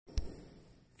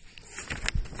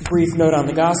brief note on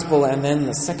the gospel and then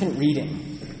the second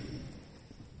reading.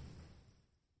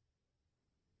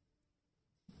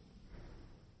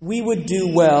 We would do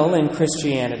well in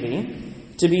Christianity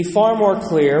to be far more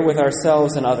clear with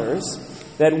ourselves and others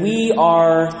that we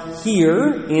are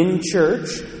here in church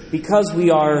because we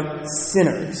are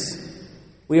sinners.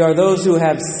 We are those who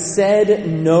have said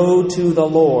no to the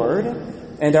Lord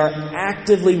and are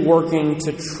actively working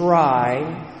to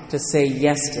try to say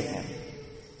yes to Him.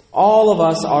 All of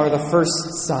us are the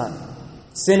first son.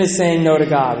 Sin is saying no to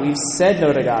God. We've said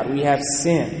no to God. We have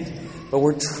sinned. But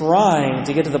we're trying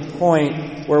to get to the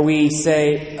point where we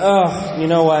say, you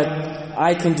know what?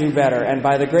 I can do better. And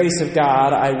by the grace of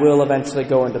God, I will eventually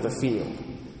go into the field.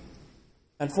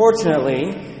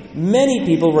 Unfortunately, many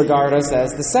people regard us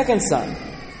as the second son.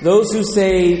 Those who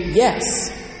say,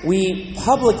 yes, we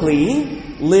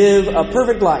publicly live a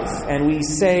perfect life. And we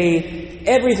say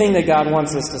everything that God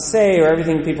wants us to say or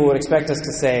everything people would expect us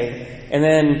to say, and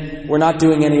then we're not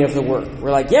doing any of the work.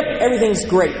 We're like, yep, everything's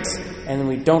great, and then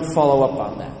we don't follow up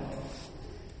on that.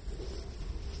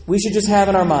 We should just have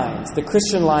in our minds, the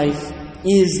Christian life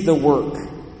is the work.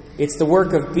 It's the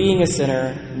work of being a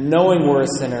sinner, knowing we're a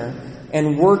sinner,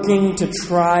 and working to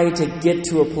try to get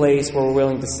to a place where we're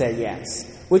willing to say yes.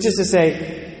 Which is to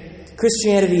say,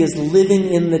 Christianity is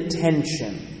living in the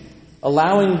tension,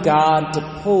 allowing God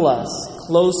to pull us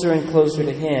closer and closer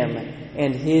to Him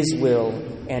and His will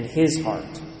and His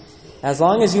heart. As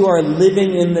long as you are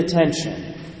living in the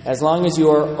tension, as long as you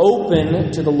are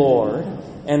open to the Lord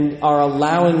and are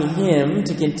allowing Him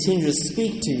to continue to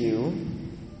speak to you,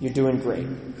 you're doing great.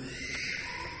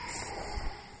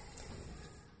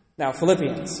 Now,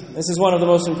 Philippians. This is one of the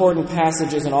most important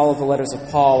passages in all of the letters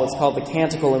of Paul. It's called the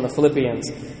Canticle in the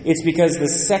Philippians. It's because the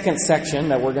second section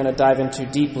that we're going to dive into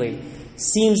deeply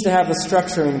seems to have the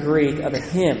structure in Greek of a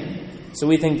hymn. So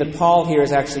we think that Paul here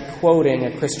is actually quoting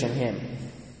a Christian hymn.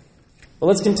 But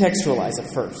let's contextualize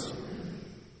it first.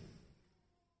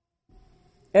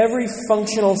 Every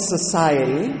functional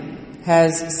society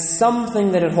has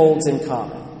something that it holds in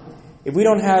common. If we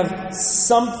don't have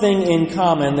something in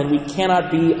common, then we cannot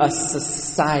be a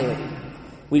society.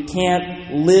 We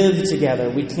can't live together.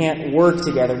 We can't work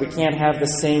together. We can't have the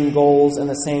same goals and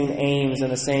the same aims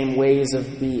and the same ways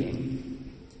of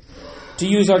being. To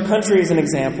use our country as an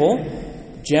example,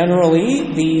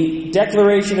 generally, the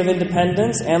Declaration of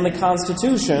Independence and the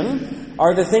Constitution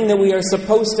are the thing that we are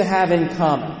supposed to have in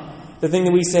common. The thing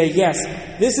that we say, yes,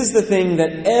 this is the thing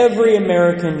that every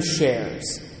American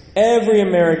shares. Every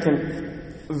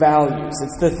American values.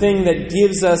 It's the thing that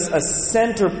gives us a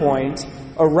center point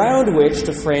around which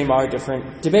to frame our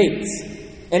different debates.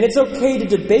 And it's okay to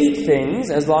debate things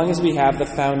as long as we have the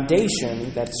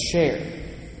foundation that's shared.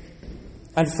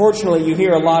 Unfortunately, you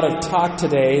hear a lot of talk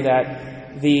today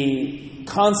that the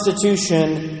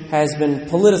Constitution has been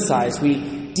politicized.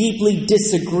 We deeply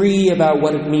disagree about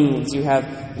what it means. You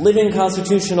have living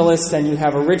constitutionalists and you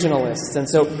have originalists. And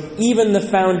so even the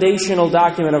foundational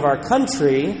document of our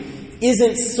country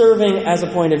isn't serving as a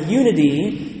point of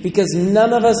unity because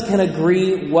none of us can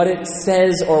agree what it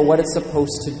says or what it's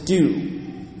supposed to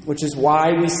do, which is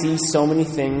why we see so many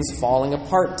things falling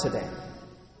apart today.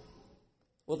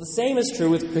 Well, the same is true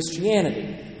with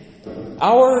Christianity.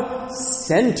 Our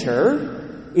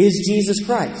center is Jesus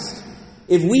Christ.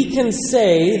 If we can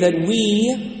say that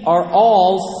we are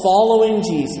all following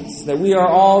Jesus, that we are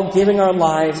all giving our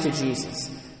lives to Jesus,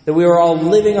 that we are all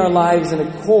living our lives in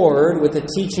accord with the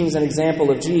teachings and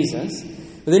example of Jesus,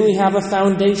 then we have a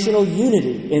foundational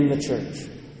unity in the church.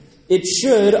 It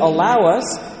should allow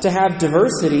us to have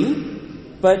diversity,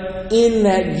 but in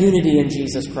that unity in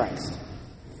Jesus Christ.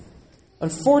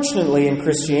 Unfortunately, in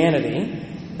Christianity,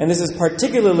 and this is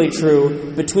particularly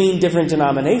true between different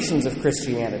denominations of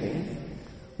Christianity,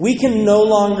 we can no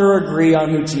longer agree on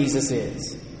who Jesus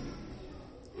is.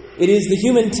 It is the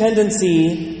human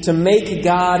tendency to make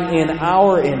God in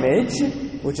our image,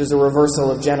 which is a reversal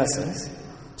of Genesis,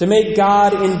 to make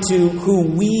God into who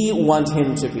we want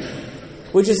Him to be.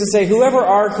 Which is to say, whoever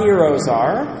our heroes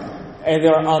are,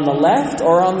 either on the left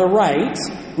or on the right,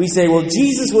 we say, well,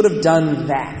 Jesus would have done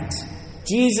that.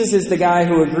 Jesus is the guy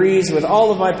who agrees with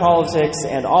all of my politics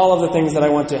and all of the things that I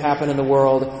want to happen in the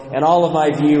world and all of my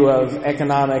view of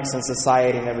economics and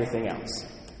society and everything else.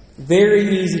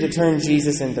 Very easy to turn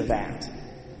Jesus into that.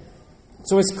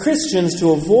 So as Christians,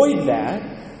 to avoid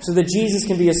that, so that Jesus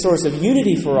can be a source of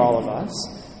unity for all of us,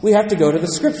 we have to go to the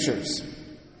Scriptures.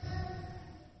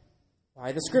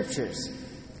 Why the Scriptures?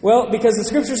 Well, because the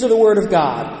Scriptures are the Word of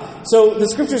God. So the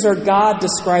Scriptures are God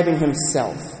describing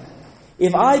Himself.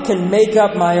 If I can make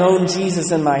up my own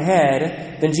Jesus in my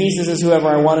head, then Jesus is whoever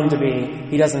I want him to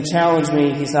be. He doesn't challenge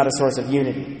me. He's not a source of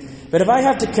unity. But if I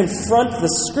have to confront the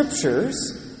Scriptures,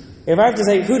 if I have to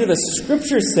say, who do the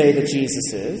Scriptures say that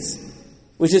Jesus is?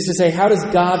 Which is to say, how does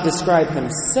God describe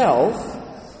himself?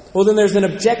 Well, then there's an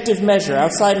objective measure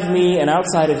outside of me and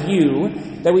outside of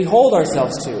you that we hold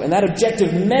ourselves to. And that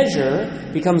objective measure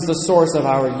becomes the source of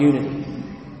our unity.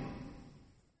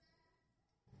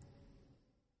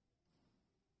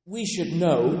 We should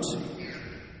note,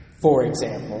 for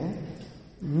example,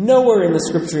 nowhere in the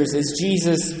Scriptures is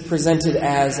Jesus presented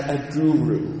as a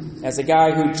guru, as a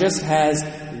guy who just has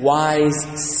wise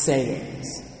sayings.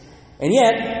 And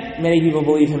yet, many people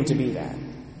believe him to be that.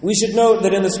 We should note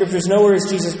that in the Scriptures, nowhere is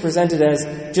Jesus presented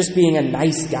as just being a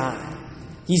nice guy.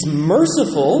 He's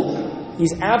merciful.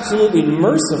 He's absolutely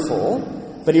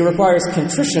merciful, but he requires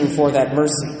contrition for that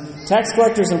mercy. Tax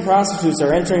collectors and prostitutes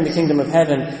are entering the kingdom of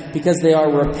heaven because they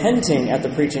are repenting at the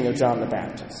preaching of John the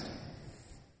Baptist.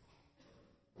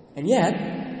 And yet,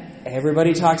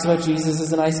 everybody talks about Jesus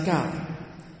as a nice guy.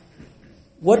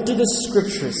 What do the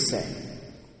Scriptures say?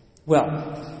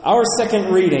 Well, our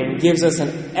second reading gives us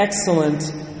an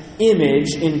excellent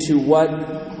image into what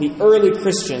the early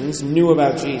Christians knew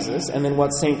about Jesus, and then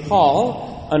what St.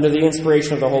 Paul, under the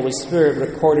inspiration of the Holy Spirit,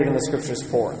 recorded in the Scriptures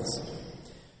for us.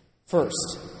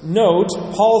 First, note,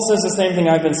 Paul says the same thing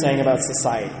I've been saying about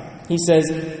society. He says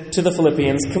to the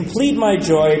Philippians, "Complete my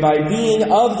joy by being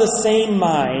of the same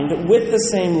mind, with the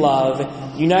same love,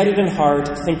 united in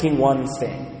heart, thinking one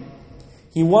thing."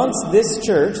 He wants this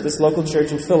church, this local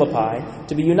church in Philippi,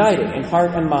 to be united in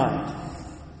heart and mind.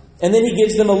 And then he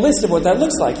gives them a list of what that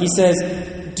looks like. He says,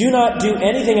 "Do not do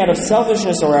anything out of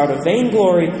selfishness or out of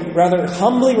vainglory. Rather,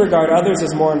 humbly regard others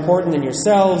as more important than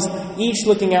yourselves, each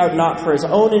looking out not for his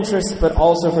own interests, but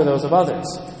also for those of others."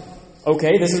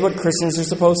 Okay, this is what Christians are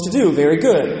supposed to do. Very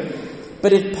good.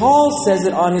 But if Paul says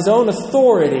it on his own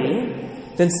authority,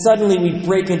 then suddenly we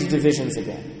break into divisions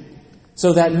again.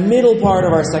 So that middle part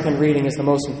of our second reading is the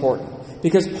most important.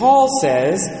 Because Paul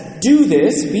says, do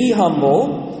this, be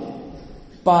humble,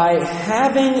 by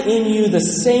having in you the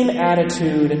same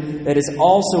attitude that is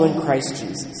also in Christ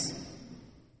Jesus.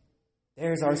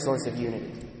 There's our source of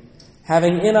unity.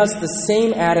 Having in us the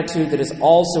same attitude that is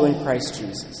also in Christ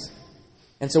Jesus.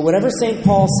 And so whatever St.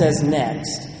 Paul says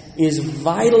next is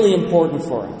vitally important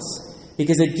for us,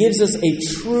 because it gives us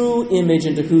a true image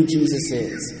into who Jesus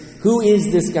is. Who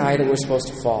is this guy that we're supposed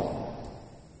to follow?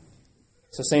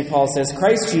 So St. Paul says,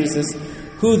 "Christ Jesus,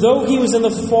 who though he was in the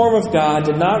form of God,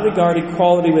 did not regard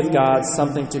equality with God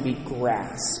something to be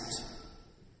grasped."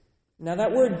 Now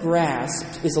that word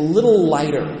grasped is a little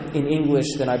lighter in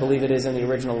English than I believe it is in the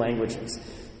original languages.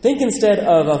 Think instead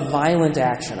of a violent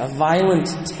action, a violent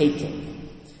taking.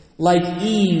 Like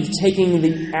Eve taking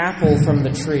the apple from the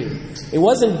tree. It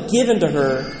wasn't given to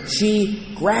her,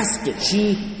 she grasped it,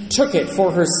 she took it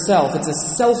for herself. It's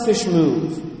a selfish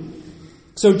move.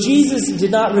 So Jesus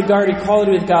did not regard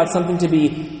equality with God something to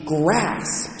be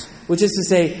grasped, which is to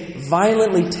say,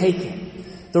 violently taken.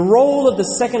 The role of the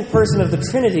second person of the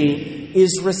Trinity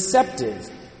is receptive.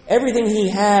 Everything he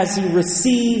has, he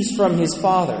receives from his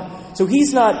Father. So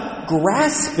he's not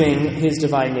grasping his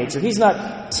divine nature. He's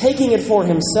not taking it for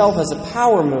himself as a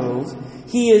power move.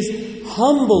 He is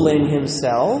humbling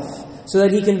himself so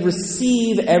that he can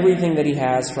receive everything that he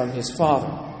has from his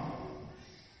Father.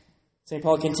 St.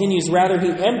 Paul continues, "Rather, he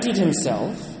emptied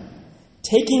himself,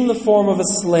 taking the form of a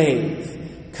slave,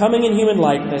 coming in human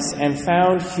likeness, and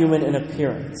found human in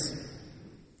appearance."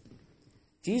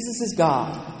 Jesus is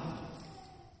God.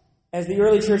 As the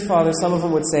early church fathers, some of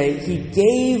them would say, he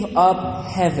gave up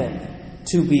heaven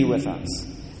to be with us.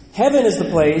 Heaven is the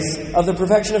place of the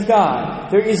perfection of God.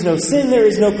 There is no sin, there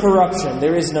is no corruption,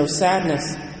 there is no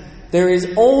sadness. There is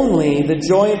only the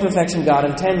joy and perfection God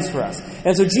intends for us.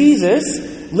 And so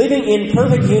Jesus, living in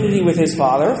perfect unity with his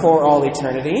Father for all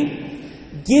eternity,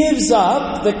 gives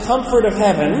up the comfort of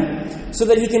heaven so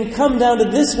that he can come down to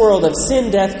this world of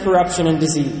sin, death, corruption, and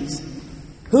disease.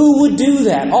 Who would do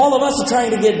that? All of us are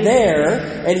trying to get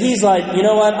there, and he's like, you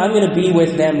know what? I'm going to be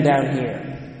with them down here.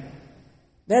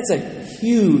 That's a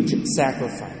huge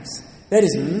sacrifice. That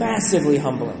is massively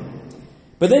humbling.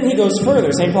 But then he goes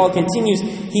further. St. Paul continues,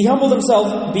 he humbled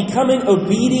himself, becoming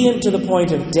obedient to the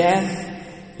point of death,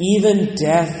 even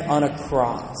death on a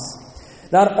cross.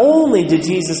 Not only did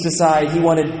Jesus decide he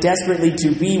wanted desperately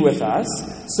to be with us,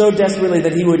 so desperately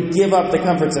that he would give up the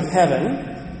comforts of heaven,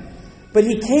 but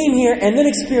he came here and then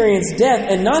experienced death,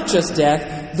 and not just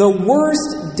death, the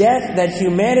worst death that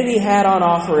humanity had on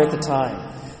offer at the time.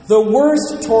 The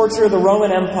worst torture the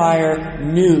Roman Empire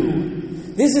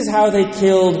knew. This is how they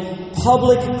killed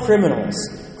public criminals.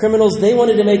 Criminals they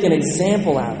wanted to make an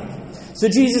example out of. So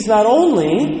Jesus not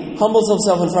only humbles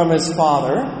himself in front of his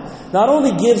Father, not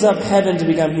only gives up heaven to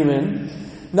become human,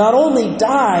 not only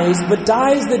dies, but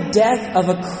dies the death of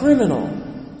a criminal.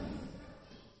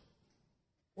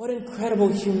 What incredible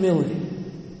humility.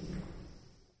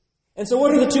 And so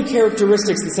what are the two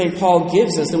characteristics that St. Paul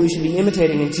gives us that we should be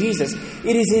imitating in Jesus?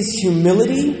 It is his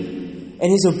humility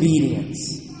and his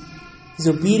obedience. His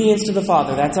obedience to the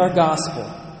Father. That's our gospel.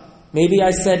 Maybe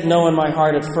I said no in my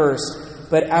heart at first,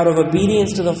 but out of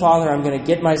obedience to the Father, I'm going to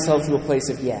get myself to a place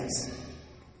of yes.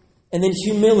 And then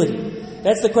humility.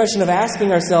 That's the question of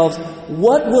asking ourselves,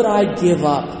 what would I give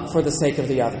up for the sake of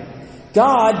the other?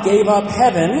 God gave up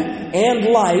heaven and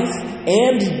life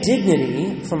and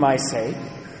dignity for my sake.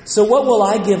 So what will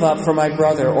I give up for my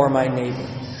brother or my neighbor?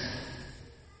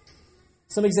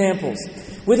 Some examples.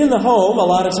 Within the home, a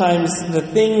lot of times the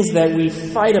things that we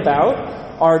fight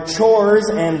about are chores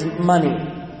and money.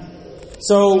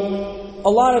 So a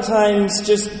lot of times,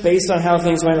 just based on how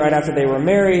things went right after they were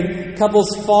married,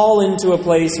 couples fall into a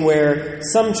place where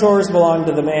some chores belong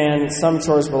to the man, some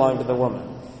chores belong to the woman.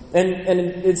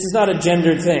 And this is not a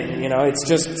gendered thing, it's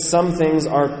just some things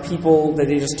are people that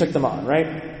they just took them on,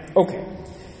 right? Okay.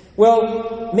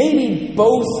 Well, maybe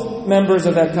both members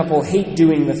of that couple hate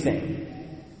doing the thing.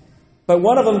 But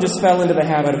one of them just fell into the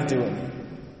habit of doing it.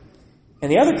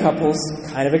 And the other couple's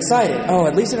kind of excited. Oh,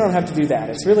 at least I don't have to do that.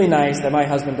 It's really nice that my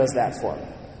husband does that for me.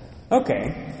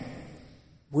 Okay.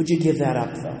 Would you give that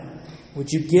up, though?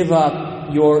 Would you give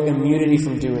up your immunity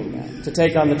from doing that, to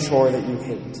take on the chore that you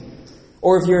hate?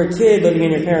 Or if you're a kid living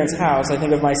in your parents' house, I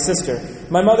think of my sister.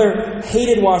 My mother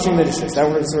hated washing the dishes. That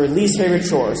was her least favorite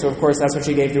chore, so of course that's what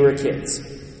she gave to her kids.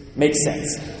 Makes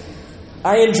sense.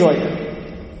 I enjoyed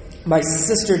it. My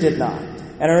sister did not.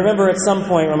 And I remember at some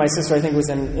point when my sister, I think, was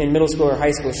in middle school or high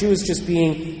school, she was just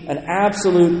being an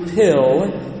absolute pill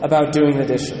about doing the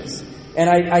dishes. And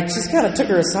I just kind of took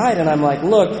her aside and I'm like,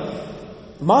 look,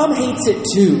 Mom hates it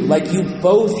too. Like, you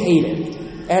both hate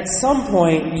it. At some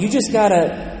point, you just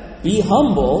gotta be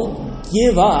humble,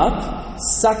 give up,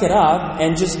 suck it up,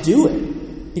 and just do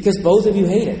it. Because both of you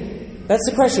hate it. That's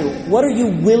the question. What are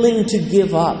you willing to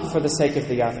give up for the sake of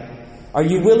the other? Are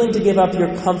you willing to give up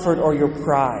your comfort or your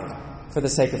pride for the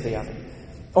sake of the other?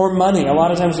 Or money. A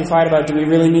lot of times we fight about, do we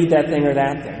really need that thing or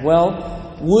that thing?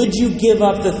 Well, would you give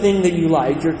up the thing that you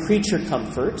like, your creature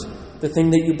comfort, the thing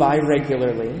that you buy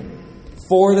regularly,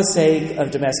 for the sake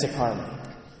of domestic harmony?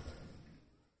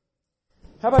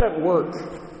 How about at work?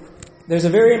 There's a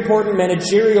very important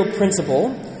managerial principle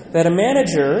that a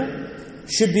manager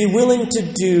should be willing to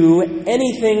do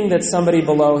anything that somebody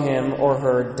below him or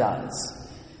her does.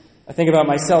 I think about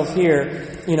myself here.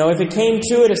 If it came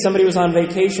to it, if somebody was on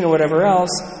vacation or whatever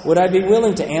else, would I be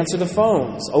willing to answer the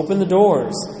phones, open the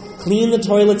doors, clean the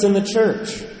toilets in the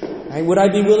church? Right? Would I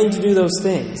be willing to do those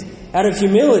things? Out of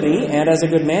humility, and as a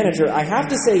good manager, I have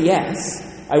to say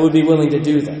yes, I would be willing to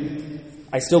do them.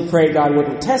 I still pray God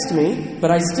wouldn't test me,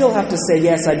 but I still have to say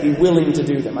yes, I'd be willing to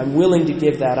do them. I'm willing to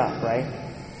give that up, right?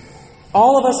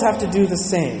 All of us have to do the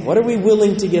same. What are we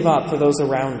willing to give up for those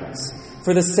around us?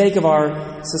 For the sake of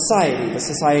our society, the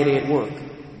society at work.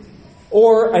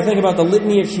 Or I think about the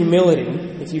litany of humility.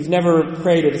 If you've never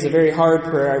prayed it, it's a very hard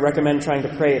prayer. I recommend trying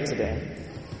to pray it today.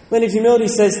 Litany of humility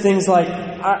says things like,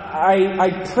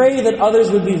 I pray that others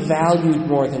would be valued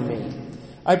more than me.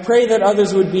 I pray that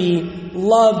others would be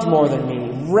loved more than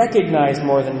me, recognized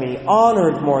more than me,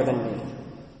 honored more than me.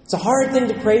 It's a hard thing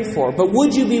to pray for, but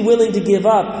would you be willing to give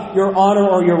up your honor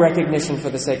or your recognition for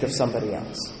the sake of somebody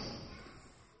else?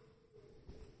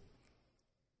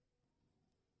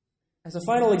 As a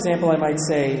final example, I might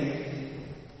say,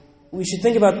 we should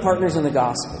think about partners in the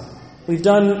gospel. We've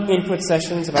done input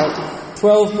sessions. About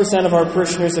 12% of our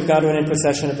parishioners have gone to an input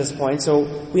session at this point,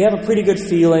 so we have a pretty good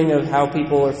feeling of how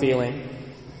people are feeling.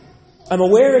 I'm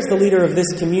aware as the leader of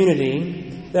this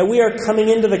community that we are coming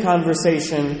into the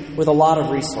conversation with a lot of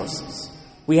resources.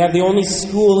 We have the only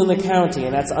school in the county,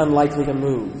 and that's unlikely to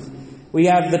move. We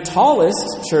have the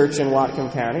tallest church in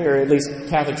Whatcom County, or at least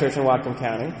Catholic church in Whatcom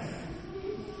County.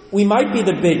 We might be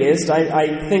the biggest.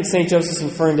 I think St. Joseph's in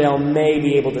Ferndale may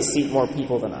be able to seat more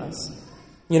people than us.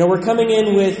 We're coming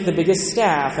in with the biggest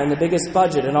staff and the biggest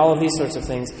budget and all of these sorts of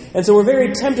things. And so we're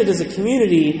very tempted as a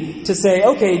community to say,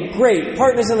 okay, great,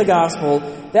 partners in the gospel.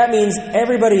 That means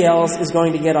everybody else is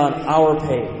going to get on our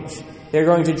page. They're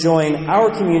going to join our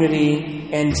community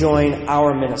and join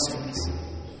our ministries.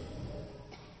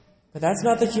 But that's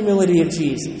not the humility of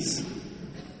Jesus.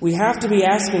 We have to be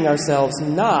asking ourselves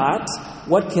not,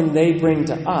 what can they bring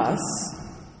to us,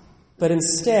 but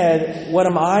instead, what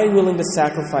am I willing to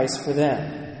sacrifice for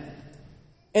them?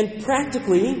 And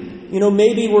practically,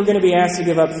 maybe we're going to be asked to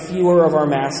give up fewer of our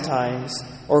Mass times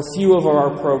or few of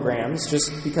our programs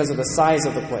just because of the size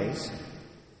of the place.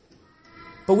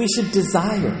 But we should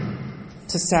desire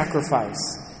to sacrifice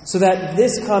so that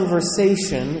this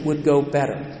conversation would go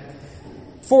better.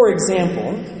 For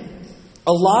example,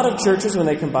 a lot of churches, when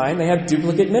they combine, they have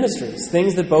duplicate ministries,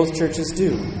 things that both churches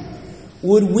do.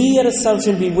 Would we at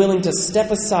Assumption be willing to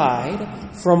step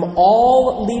aside from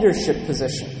all leadership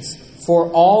positions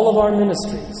for all of our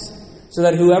ministries so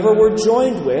that whoever we're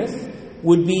joined with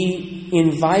would be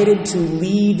invited to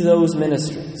lead those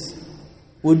ministries?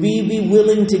 Would we be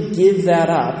willing to give that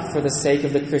up for the sake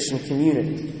of the Christian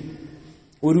community?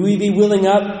 Would we be willing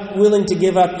to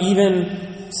give up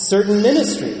even certain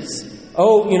ministries?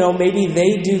 Maybe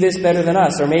they do this better than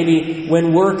us. Or maybe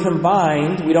when we're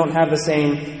combined, we don't have the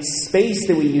same space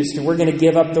that we used to. We're going to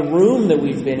give up the room that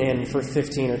we've been in for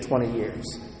 15 or 20 years.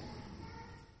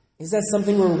 Is that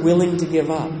something we're willing to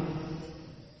give up?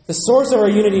 The source of our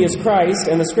unity is Christ,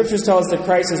 and the Scriptures tell us that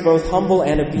Christ is both humble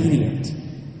and obedient.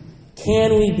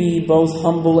 Can we be both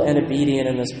humble and obedient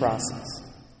in this process?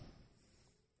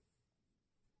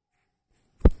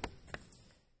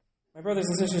 My brothers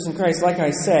and sisters in Christ, like I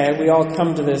said, we all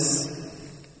come to this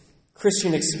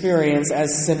Christian experience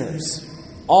as sinners.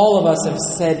 All of us have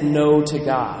said no to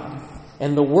God,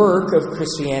 and the work of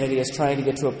Christianity is trying to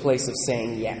get to a place of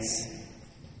saying yes.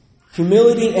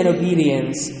 Humility and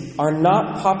obedience are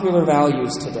not popular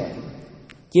values today.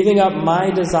 Giving up my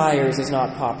desires is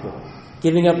not popular.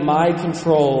 Giving up my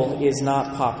control is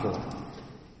not popular.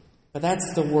 But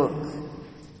that's the work.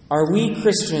 Are we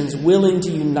Christians willing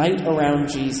to unite around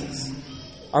Jesus?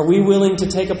 Are we willing to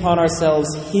take upon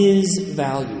ourselves His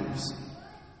values?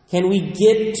 Can we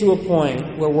get to a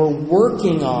point where we're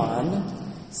working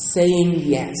on saying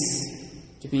yes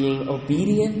to being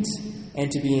obedient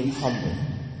and to being humble?